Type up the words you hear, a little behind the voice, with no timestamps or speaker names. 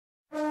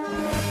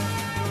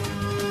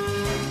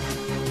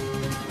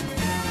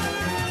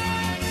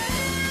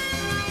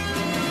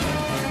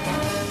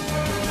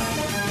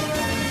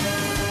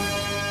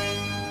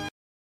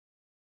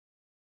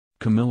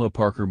Camilla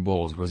Parker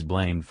Bowles was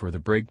blamed for the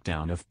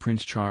breakdown of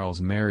Prince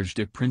Charles' marriage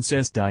to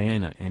Princess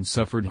Diana and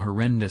suffered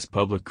horrendous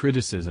public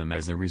criticism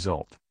as a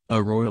result,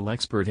 a royal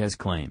expert has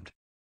claimed.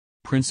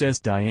 Princess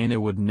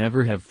Diana would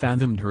never have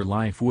fathomed her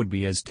life would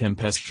be as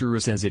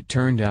tempestuous as it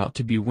turned out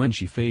to be when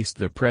she faced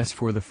the press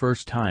for the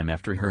first time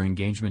after her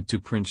engagement to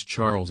Prince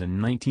Charles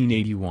in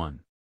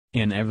 1981.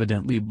 An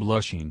evidently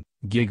blushing,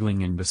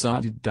 giggling and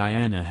besotted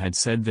Diana had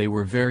said they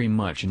were very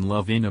much in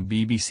love in a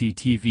BBC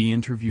TV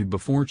interview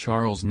before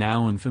Charles'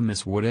 now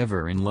infamous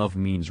 "whatever in love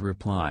means"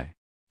 reply.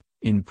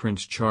 In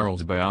Prince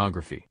Charles'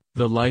 biography,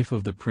 The Life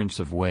of the Prince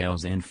of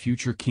Wales and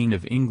Future King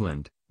of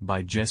England,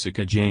 by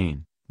Jessica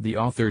Jane, the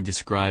author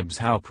describes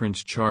how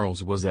Prince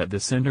Charles was at the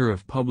center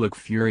of public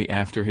fury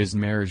after his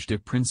marriage to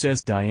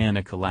Princess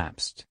Diana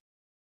collapsed.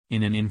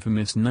 In an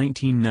infamous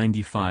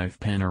 1995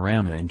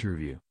 Panorama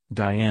interview,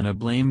 Diana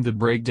blamed the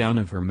breakdown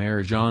of her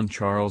marriage on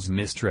Charles'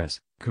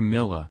 mistress,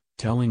 Camilla,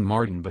 telling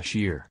Martin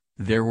Bashir,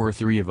 "There were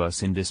 3 of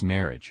us in this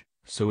marriage,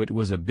 so it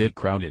was a bit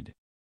crowded."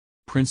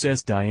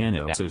 Princess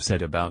Diana also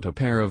said about a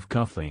pair of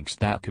cufflinks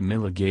that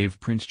Camilla gave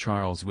Prince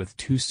Charles with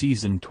 2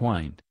 C's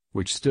entwined,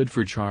 which stood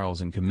for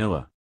Charles and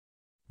Camilla.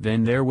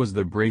 Then there was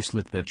the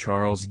bracelet that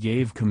Charles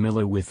gave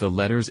Camilla with the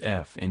letters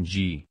F and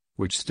G,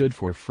 which stood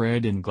for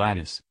Fred and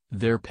Gladys,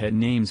 their pet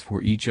names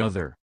for each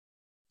other.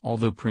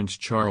 Although Prince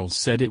Charles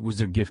said it was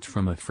a gift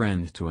from a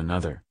friend to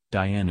another,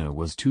 Diana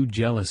was too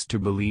jealous to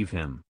believe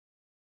him.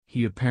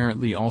 He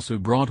apparently also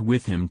brought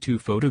with him 2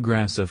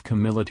 photographs of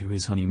Camilla to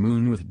his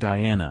honeymoon with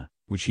Diana,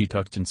 which he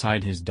tucked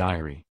inside his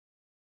diary.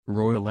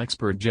 Royal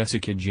expert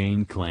Jessica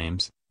Jane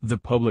claims, the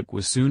public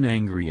was soon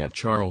angry at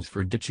Charles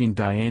for ditching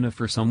Diana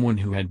for someone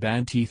who had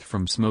bad teeth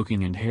from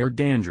smoking and hair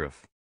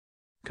dandruff.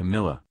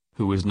 Camilla,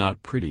 who was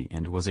not pretty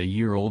and was a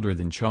year older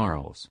than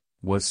Charles,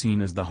 was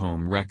seen as the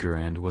home wrecker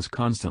and was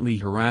constantly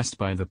harassed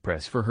by the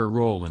press for her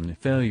role in the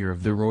failure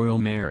of the royal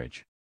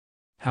marriage.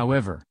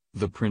 However,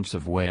 the Prince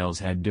of Wales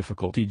had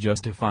difficulty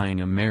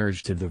justifying a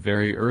marriage to the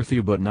very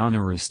earthy but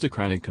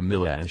non-aristocratic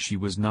Camilla as she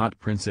was not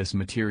princess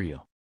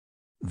material.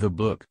 The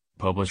book,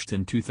 published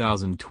in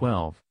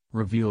 2012,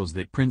 reveals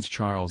that Prince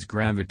Charles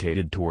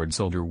gravitated towards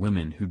older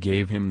women who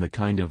gave him the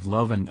kind of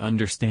love and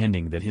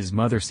understanding that his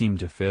mother seemed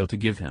to fail to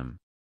give him.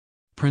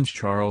 Prince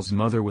Charles'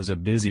 mother was a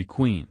busy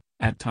queen,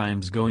 at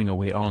times going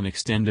away on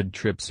extended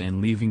trips and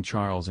leaving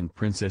Charles and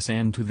Princess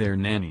Anne to their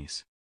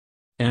nannies.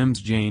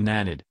 Ms. Jane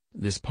added,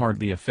 this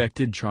partly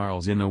affected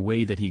Charles in a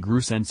way that he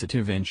grew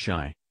sensitive and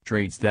shy,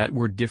 traits that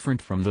were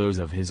different from those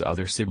of his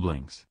other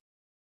siblings.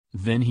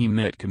 Then he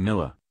met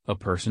Camilla, a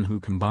person who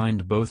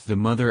combined both the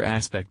mother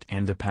aspect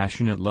and the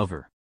passionate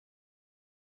lover.